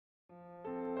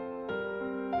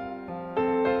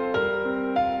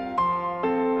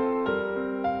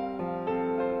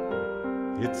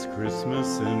It's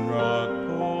Christmas in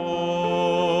Rockport,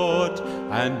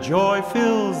 and joy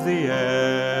fills the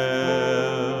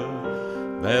air.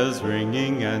 There's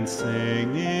ringing and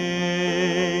singing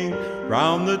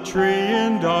round the tree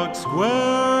in Dot Square.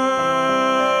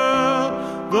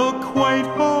 The quaint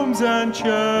homes and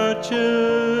churches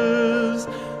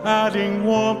adding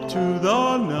warmth to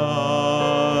the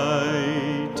night.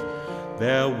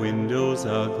 Their windows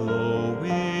are glowing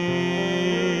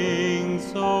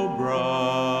so bright.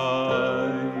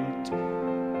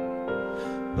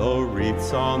 The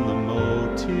wreaths on the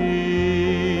motif,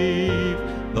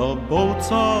 the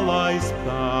boats all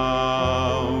icebound.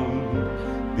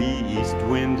 The east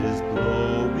wind is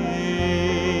blowing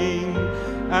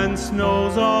and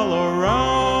snow's all around.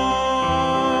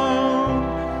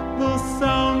 The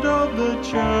sound of the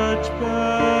church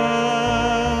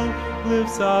bell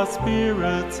lifts our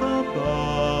spirits above,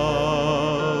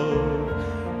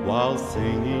 while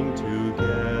singing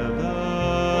together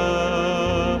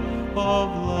of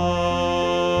love.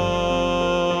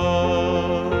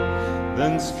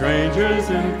 Then strangers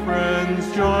and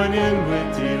friends join in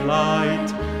with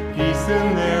delight. Peace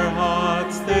in their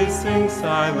hearts, they sing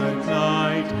Silent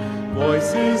Night.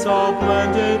 Voices all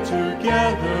blended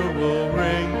together will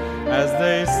ring as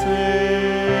they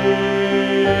sing.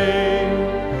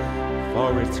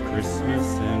 For it's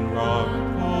Christmas in Rockport,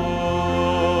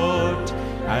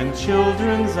 and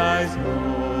children's eyes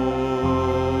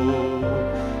glow,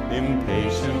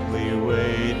 impatiently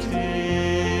waiting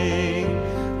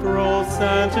for old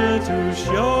Santa to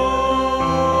show.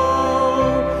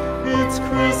 It's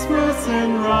Christmas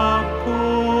in Rockport,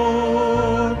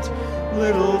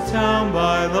 little town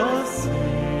by the sea.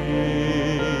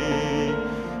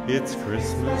 It's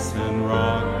Christmas in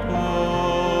Rockport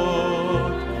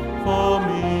for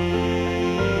me.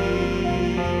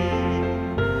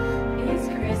 It's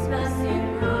Christmas in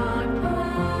Rockport,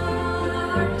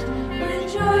 and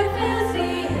joy fills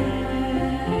the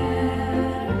air.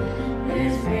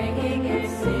 There's ringing and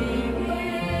singing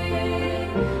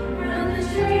round the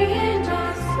tree in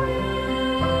Dot Square.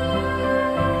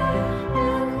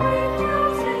 The quaint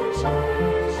homes and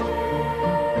churches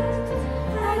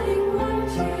adding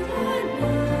warmth to the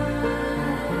night.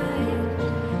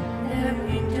 Their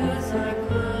windows are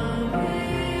glowing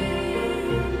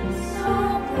so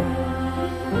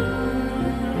bright.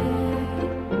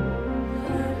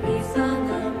 The wreaths on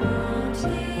the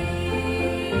motif,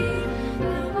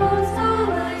 the boats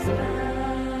all icebound.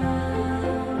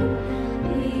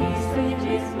 The east wind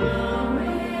is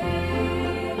blowing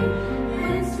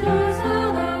and snow's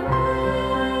all around.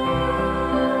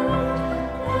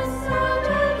 The sound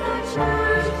of the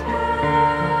church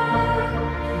bell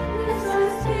lifts our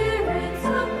spirits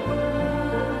above,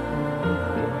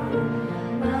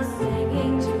 while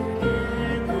singing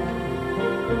together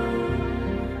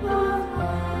of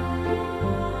love.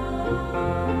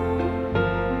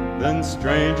 Then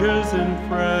strangers and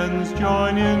friends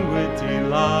join in with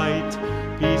delight.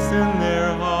 Peace in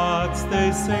their hearts,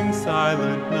 they sing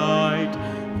Silent Night.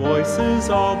 Voices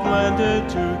all blended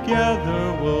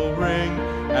together will ring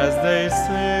as they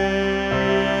sing.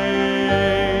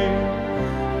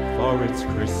 For it's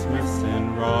Christmas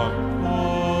in Rockport,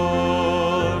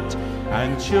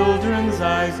 and children's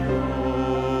eyes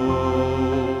glow,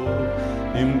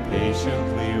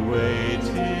 impatiently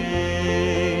waiting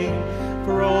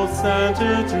for old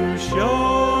Santa to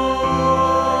show.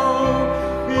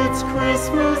 It's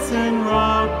Christmas in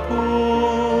Rockport,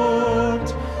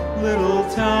 little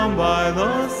town by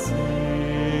the sea.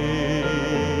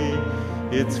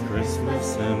 It's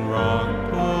Christmas in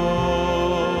Rockport.